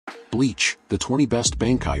Bleach, the 20 best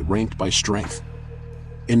Bankai ranked by strength.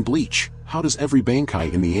 In Bleach, how does every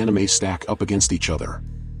Bankai in the anime stack up against each other?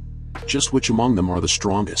 Just which among them are the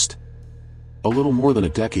strongest? A little more than a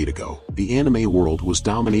decade ago, the anime world was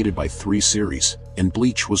dominated by 3 series, and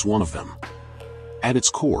Bleach was one of them. At its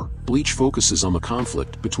core, Bleach focuses on the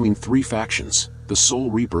conflict between 3 factions, the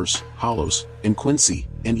Soul Reapers, Hollows, and Quincy,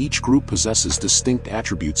 and each group possesses distinct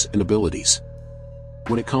attributes and abilities.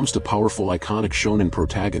 When it comes to powerful iconic shonen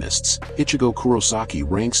protagonists, Ichigo Kurosaki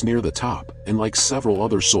ranks near the top, and like several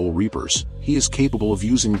other Soul Reapers, he is capable of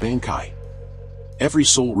using Bankai. Every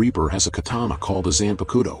Soul Reaper has a katana called a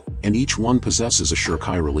Zanpakuto, and each one possesses a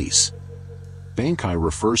Shurikai release. Bankai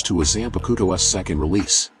refers to a Zanpakuto's second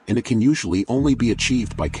release, and it can usually only be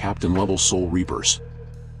achieved by captain-level Soul Reapers.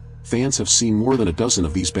 Fans have seen more than a dozen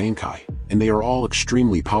of these Bankai, and they are all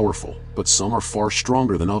extremely powerful, but some are far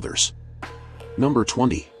stronger than others. Number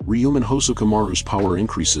 20. Ryumen Hosokamaru's power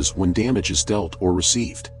increases when damage is dealt or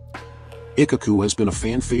received. Ikkaku has been a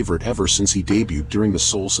fan favorite ever since he debuted during the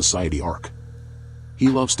Soul Society arc. He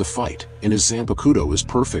loves to fight, and his Zanpakuto is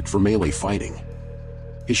perfect for melee fighting.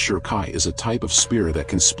 His Shurikai is a type of spear that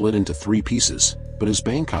can split into 3 pieces, but his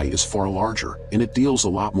Bankai is far larger, and it deals a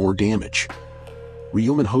lot more damage.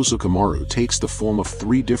 Ryumen Hosokamaru takes the form of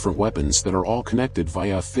 3 different weapons that are all connected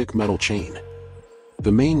via a thick metal chain.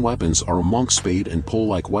 The main weapons are a monk spade and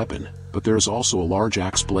pole-like weapon, but there is also a large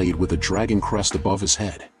axe blade with a dragon crest above his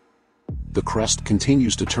head. The crest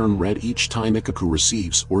continues to turn red each time Ikkaku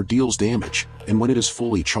receives or deals damage, and when it is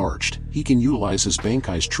fully charged, he can utilize his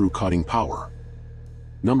Bankai's true cutting power.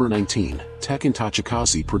 Number 19. Tekken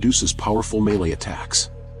Tachikaze produces powerful melee attacks.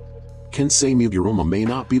 Kensei Muguruma may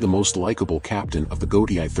not be the most likable captain of the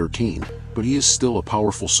Gotei 13, but he is still a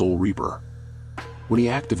powerful Soul Reaper. When he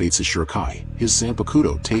activates his Shurikai, his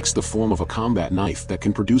Zanpakuto takes the form of a combat knife that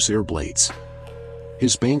can produce air blades.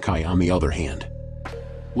 His Bankai, on the other hand,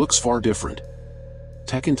 looks far different.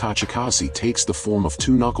 Tekken Tachikaze takes the form of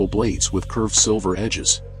 2 knuckle blades with curved silver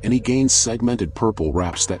edges, and he gains segmented purple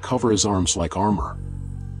wraps that cover his arms like armor.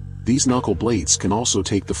 These knuckle blades can also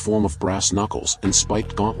take the form of brass knuckles and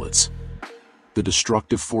spiked gauntlets. The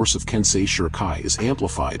destructive force of Kensei Shurikai is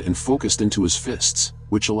amplified and focused into his fists,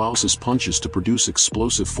 which allows his punches to produce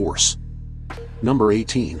explosive force. Number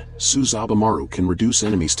 18. Suzabumaru can reduce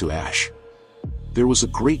enemies to ash. There was a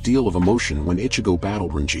great deal of emotion when Ichigo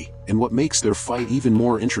battled Renji, and what makes their fight even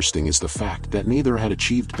more interesting is the fact that neither had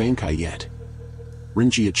achieved Bankai yet.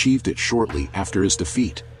 Renji achieved it shortly after his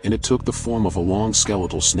defeat, and it took the form of a long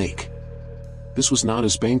skeletal snake. This was not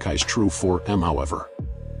his Bankai's true form, however.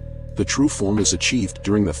 The true form is achieved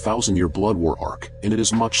during the 1000-Year Blood War arc, and it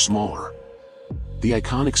is much smaller. The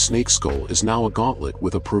iconic snake skull is now a gauntlet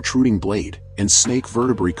with a protruding blade, and snake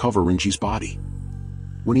vertebrae cover Renji's body.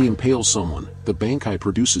 When he impales someone, the Bankai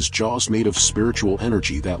produces jaws made of spiritual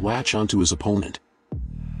energy that latch onto his opponent.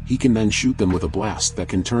 He can then shoot them with a blast that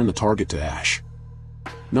can turn the target to ash.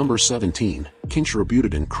 Number 17. Kinshiro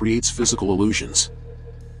Butiden creates physical illusions.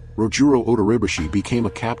 Rojuro Odoribishi became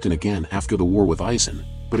a captain again after the war with Aizen,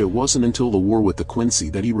 but it wasn't until the war with the Quincy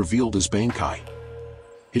that he revealed his Bankai.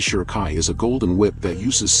 His Shurikai is a golden whip that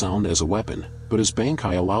uses sound as a weapon, but his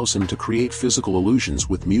Bankai allows him to create physical illusions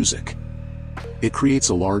with music. It creates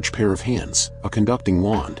a large pair of hands, a conducting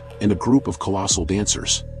wand, and a group of colossal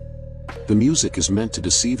dancers. The music is meant to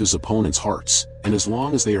deceive his opponent's hearts, and as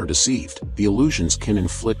long as they are deceived, the illusions can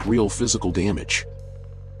inflict real physical damage.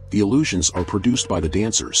 The illusions are produced by the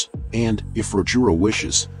dancers, and, if Rojuro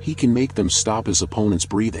wishes, he can make them stop his opponent's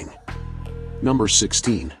breathing. Number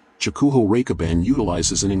 16. Chikuho Reikaben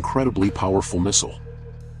utilizes an incredibly powerful missile.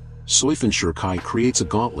 Soifin Shurikai creates a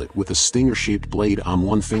gauntlet with a stinger-shaped blade on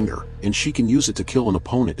one finger, and she can use it to kill an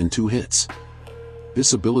opponent in 2 hits.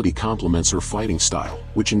 This ability complements her fighting style,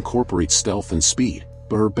 which incorporates stealth and speed,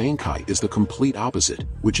 but her Bankai is the complete opposite,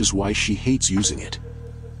 which is why she hates using it.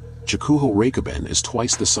 Chikuho Reikaben is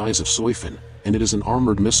twice the size of Soifin, and it is an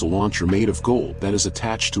armored missile launcher made of gold that is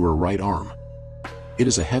attached to her right arm. It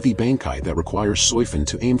is a heavy Bankai that requires Soifin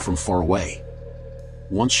to aim from far away.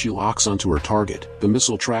 Once she locks onto her target, the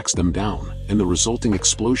missile tracks them down, and the resulting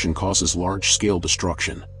explosion causes large-scale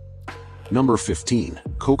destruction. Number 15.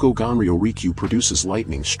 Koko Ganryo Rikyu produces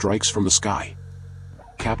lightning strikes from the sky.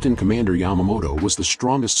 Captain Commander Yamamoto was the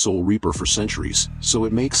strongest Soul Reaper for centuries, so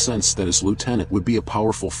it makes sense that his lieutenant would be a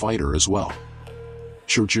powerful fighter as well.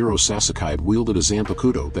 Shojiro Sasuke wielded a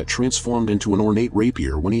Zanpakuto that transformed into an ornate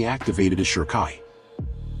rapier when he activated his Shurikai.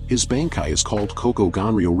 His Bankai is called Koko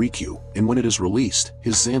Ganryo Rikyu, and when it is released,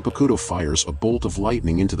 his Zanpakuto fires a bolt of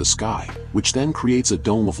lightning into the sky, which then creates a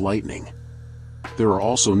dome of lightning. There are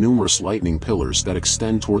also numerous lightning pillars that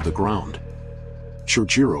extend toward the ground.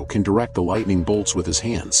 Chojiro can direct the lightning bolts with his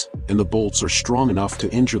hands, and the bolts are strong enough to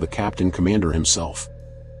injure the captain commander himself.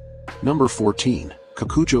 Number 14,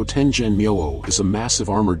 Kakujo Tengen Myoho is a massive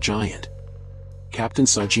armored giant. Captain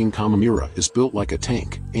Saijin Kamamura is built like a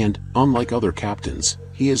tank, and, unlike other captains,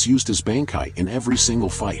 he has used his Bankai in every single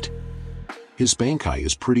fight. His Bankai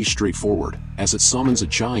is pretty straightforward, as it summons a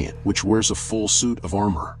giant which wears a full suit of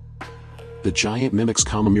armor. The giant mimics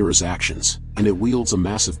Kamamura's actions, and it wields a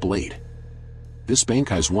massive blade. This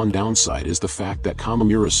Bankai's one downside is the fact that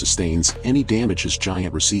Kamamura sustains any damage his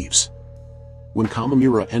giant receives. When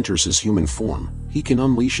Kamamura enters his human form, he can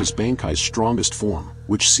unleash his Bankai's strongest form,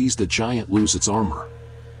 which sees the giant lose its armor.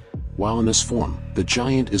 While in this form, the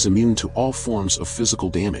giant is immune to all forms of physical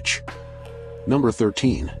damage. Number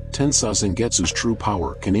 13, Tensa Zangetsu's true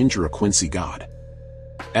power can injure a Quincy god.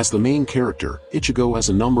 As the main character, Ichigo has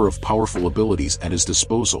a number of powerful abilities at his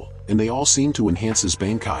disposal, and they all seem to enhance his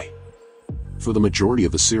Bankai. For the majority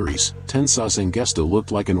of the series, Tensa Zangetsu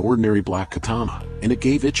looked like an ordinary black katana, and it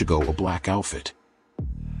gave Ichigo a black outfit.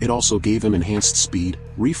 It also gave him enhanced speed,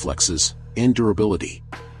 reflexes, and durability.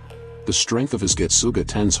 The strength of his Getsuga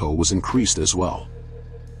Tensho was increased as well.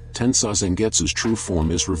 Tensa Zangetsu's true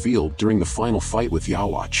form is revealed during the final fight with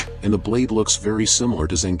Yhwach, and the blade looks very similar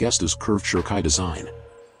to Zangetsu's curved Shurikai design.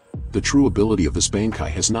 The true ability of this Bankai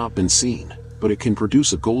has not been seen, but it can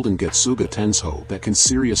produce a golden Getsuga Tensho that can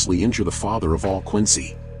seriously injure the father of all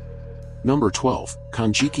Quincy. Number 12,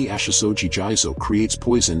 Kanjiki Ashisoji Jaizo creates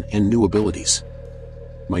poison and new abilities.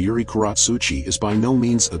 Mayuri Kuratsuchi is by no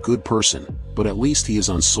means a good person, but at least he is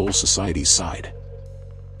on Soul Society's side.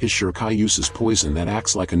 His Shurikai uses poison that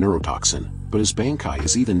acts like a neurotoxin, but his Bankai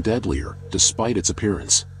is even deadlier, despite its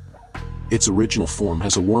appearance. Its original form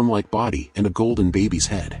has a worm-like body and a golden baby's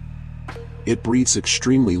head. It breathes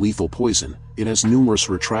extremely lethal poison, it has numerous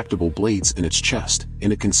retractable blades in its chest,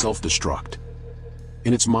 and it can self-destruct.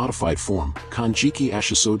 In its modified form, Kanjiki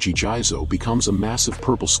Ashisoji Jaizo becomes a massive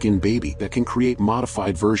purple-skinned baby that can create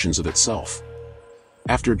modified versions of itself.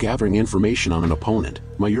 After gathering information on an opponent,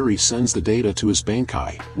 Mayuri sends the data to his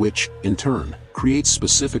Bankai, which, in turn, creates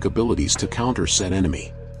specific abilities to counter said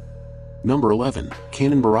enemy. Number 11,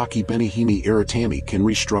 Kanenbaraki Benihime Aratami can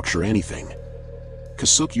restructure anything.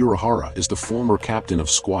 Kasuke Urahara is the former captain of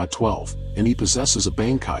Squad 12, and he possesses a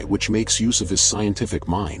Bankai which makes use of his scientific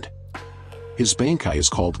mind. His Bankai is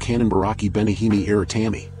called Kanenbaraki Benihime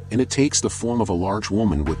Aratami, and it takes the form of a large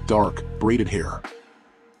woman with dark, braided hair.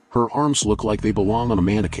 Her arms look like they belong on a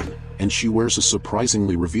mannequin, and she wears a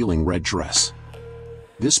surprisingly revealing red dress.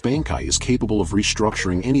 This Bankai is capable of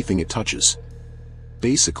restructuring anything it touches.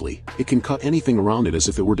 Basically, it can cut anything around it as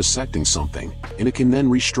if it were dissecting something, and it can then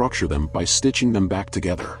restructure them by stitching them back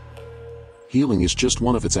together. Healing is just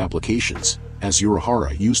one of its applications, as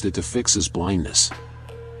Urahara used it to fix his blindness.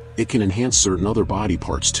 It can enhance certain other body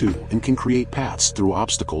parts too and can create paths through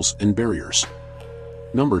obstacles and barriers.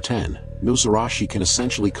 Number 10, Nozarashi can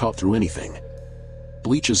essentially cut through anything.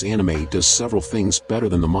 Bleach's anime does several things better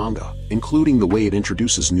than the manga, including the way it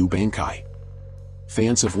introduces new Bankai.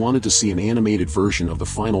 Fans have wanted to see an animated version of the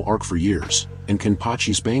final arc for years, and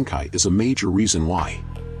Kenpachi's Bankai is a major reason why.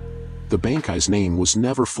 The Bankai's name was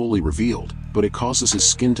never fully revealed, but it causes his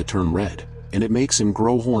skin to turn red, and it makes him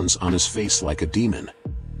grow horns on his face like a demon.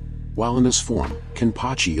 While in this form,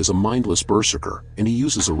 Kenpachi is a mindless berserker, and he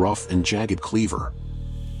uses a rough and jagged cleaver.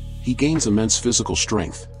 He gains immense physical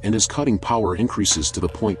strength, and his cutting power increases to the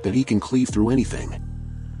point that he can cleave through anything.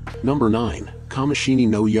 Number 9, Kamishini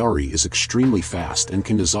no Yari is extremely fast and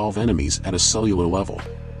can dissolve enemies at a cellular level.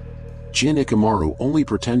 Jin Ikamaru only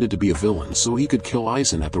pretended to be a villain so he could kill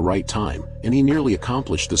Aizen at the right time, and he nearly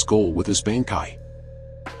accomplished this goal with his Bankai.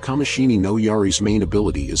 Kamishini no Yari's main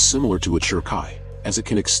ability is similar to its Shurikai, as it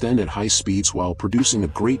can extend at high speeds while producing a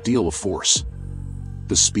great deal of force.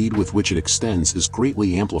 The speed with which it extends is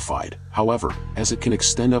greatly amplified, however, as it can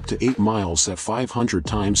extend up to 8 miles at 500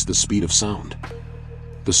 times the speed of sound.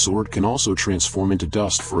 The sword can also transform into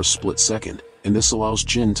dust for a split second, and this allows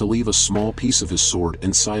Jin to leave a small piece of his sword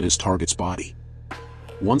inside his target's body.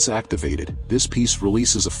 Once activated, this piece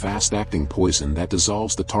releases a fast-acting poison that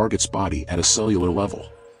dissolves the target's body at a cellular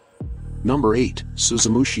level. Number 8,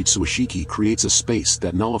 Suzumushi Tsushiki creates a space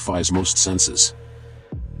that nullifies most senses.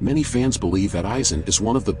 Many fans believe that Aizen is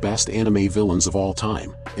one of the best anime villains of all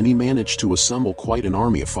time, and he managed to assemble quite an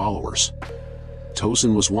army of followers.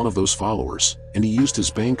 Tozen was one of those followers, and he used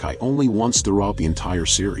his Bankai only once throughout the entire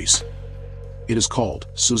series. It is called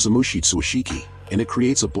Suzumushi Tsushiki, and it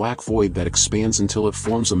creates a black void that expands until it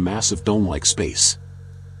forms a massive dome-like space.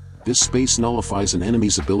 This space nullifies an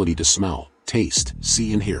enemy's ability to smell, taste,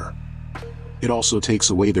 see and hear. It also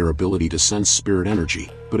takes away their ability to sense spirit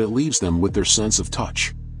energy, but it leaves them with their sense of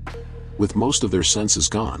touch. With most of their senses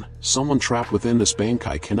gone, someone trapped within this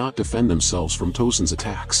Bankai cannot defend themselves from Tosen's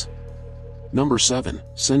attacks. Number 7.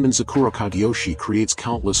 Senbin Sakura Kageyoshi creates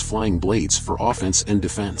countless flying blades for offense and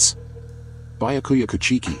defense. Byakuya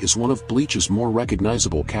Kuchiki is one of Bleach's more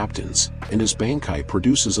recognizable captains, and his Bankai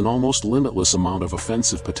produces an almost limitless amount of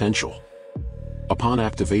offensive potential. Upon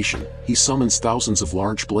activation, he summons thousands of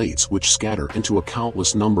large blades which scatter into a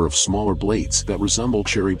countless number of smaller blades that resemble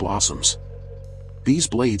cherry blossoms. These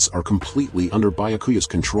blades are completely under Byakuya's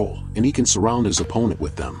control, and he can surround his opponent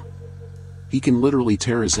with them. He can literally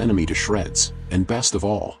tear his enemy to shreds, and best of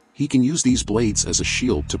all, he can use these blades as a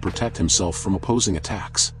shield to protect himself from opposing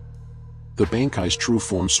attacks. The Bankai's true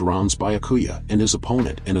form surrounds Byakuya and his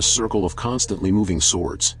opponent in a circle of constantly moving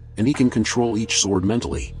swords, and he can control each sword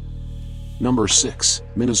mentally. Number 6.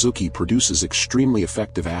 Minazuki produces extremely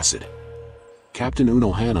effective acid. Captain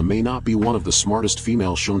Unohana may not be one of the smartest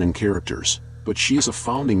female shonen characters, but she is a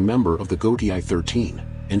founding member of the Gotei 13,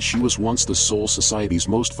 and she was once the Soul Society's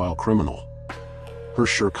most vile criminal. Her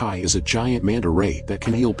Shurikai is a giant manta ray that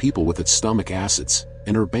can heal people with its stomach acids,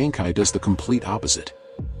 and her Bankai does the complete opposite.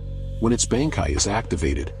 When its Bankai is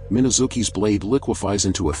activated, Minazuki's blade liquefies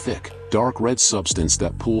into a thick, dark red substance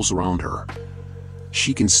that pools around her.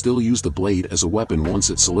 She can still use the blade as a weapon once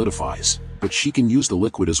it solidifies, but she can use the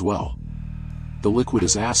liquid as well. The liquid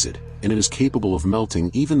is acid, and it is capable of melting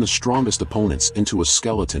even the strongest opponents into a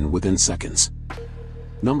skeleton within seconds.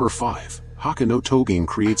 Number 5. Haka no Togen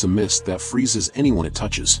creates a mist that freezes anyone it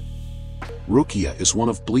touches. Rukia is one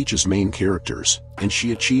of Bleach's main characters, and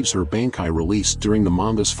she achieves her Bankai release during the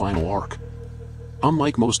manga's final arc.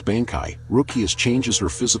 Unlike most Bankai, Rukia changes her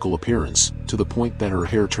physical appearance, to the point that her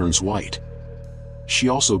hair turns white. She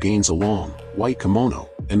also gains a long, white kimono,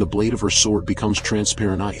 and the blade of her sword becomes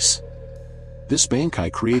transparent ice. This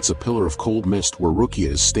Bankai creates a pillar of cold mist where Rukia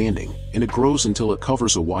is standing, and it grows until it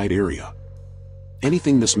covers a wide area.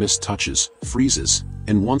 Anything this mist touches, freezes,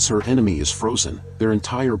 and once her enemy is frozen, their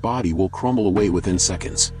entire body will crumble away within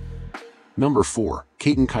seconds. Number 4.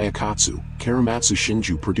 Kaiten Kayakatsu, Karamatsu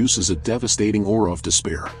Shinju produces a devastating aura of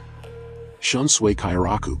despair. Shunsui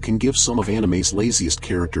Kairaku can give some of anime's laziest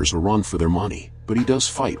characters a run for their money, but he does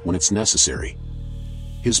fight when it's necessary.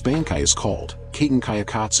 His Bankai is called Kaiten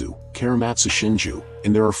Kayakatsu, Karamatsu Shinju,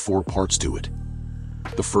 and there are 4 parts to it.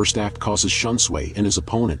 The first act causes Shunsui and his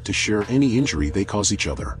opponent to share any injury they cause each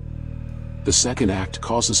other. The second act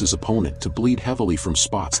causes his opponent to bleed heavily from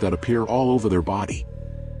spots that appear all over their body.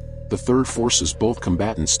 The third forces both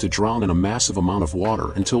combatants to drown in a massive amount of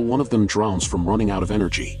water until one of them drowns from running out of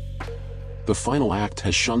energy. The final act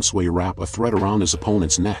has Shunsui wrap a thread around his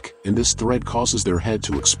opponent's neck, and this thread causes their head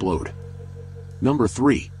to explode. Number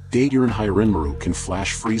 3. Dairyurin Hirinmaru can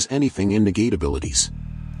flash freeze anything and negate abilities.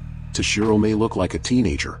 Toshiro may look like a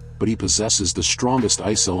teenager, but he possesses the strongest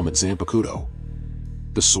ice element Zanpakuto.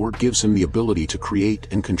 The sword gives him the ability to create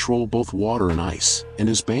and control both water and ice, and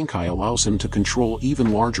his Bankai allows him to control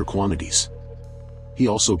even larger quantities. He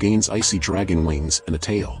also gains icy dragon wings and a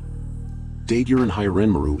tail. Dairyurin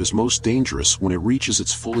Hirinmaru is most dangerous when it reaches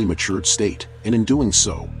its fully matured state, and in doing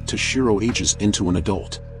so, Toshiro ages into an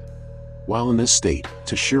adult. While in this state,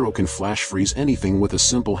 Toshiro can flash freeze anything with a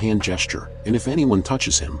simple hand gesture, and if anyone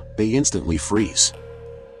touches him, they instantly freeze.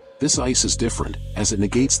 This ice is different, as it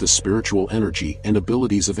negates the spiritual energy and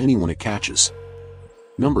abilities of anyone it catches.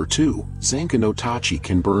 Number 2. Zanka no Tachi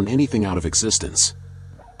can burn anything out of existence.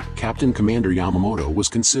 Captain Commander Yamamoto was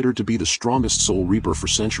considered to be the strongest Soul Reaper for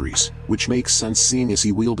centuries, which makes sense seeing as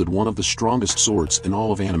he wielded one of the strongest swords in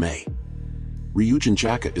all of anime. Ryujin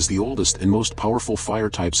Jaka is the oldest and most powerful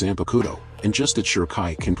fire-type Zanpakuto, and just its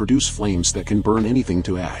Shurikai can produce flames that can burn anything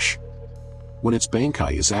to ash. When its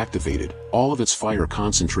Bankai is activated, all of its fire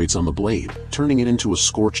concentrates on the blade, turning it into a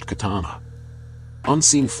scorched katana.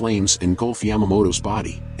 Unseen flames engulf Yamamoto's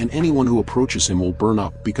body, and anyone who approaches him will burn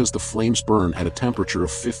up because the flames burn at a temperature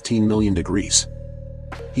of 15 million degrees.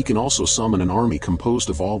 He can also summon an army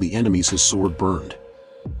composed of all the enemies his sword burned.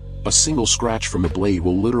 A single scratch from the blade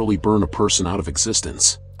will literally burn a person out of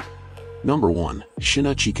existence. Number 1.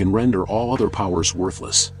 Shinichi can render all other powers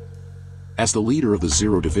worthless. As the leader of the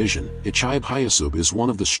Zero Division, Ichibe Hyasube is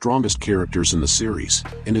one of the strongest characters in the series,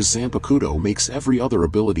 and his Zanpakuto makes every other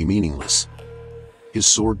ability meaningless. His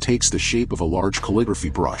sword takes the shape of a large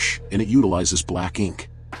calligraphy brush, and it utilizes black ink.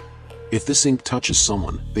 If this ink touches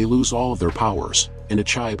someone, they lose all of their powers, and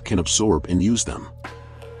Ichibe can absorb and use them.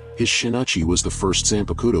 His Shinichi was the first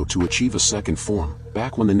Zanpakuto to achieve a second form,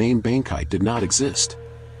 back when the name Bankai did not exist.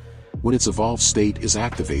 When its evolved state is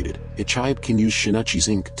activated, Ichibe can use Shinichi's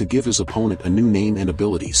ink to give his opponent a new name and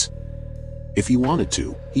abilities. If he wanted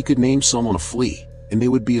to, he could name someone a flea, and they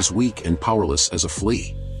would be as weak and powerless as a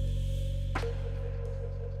flea.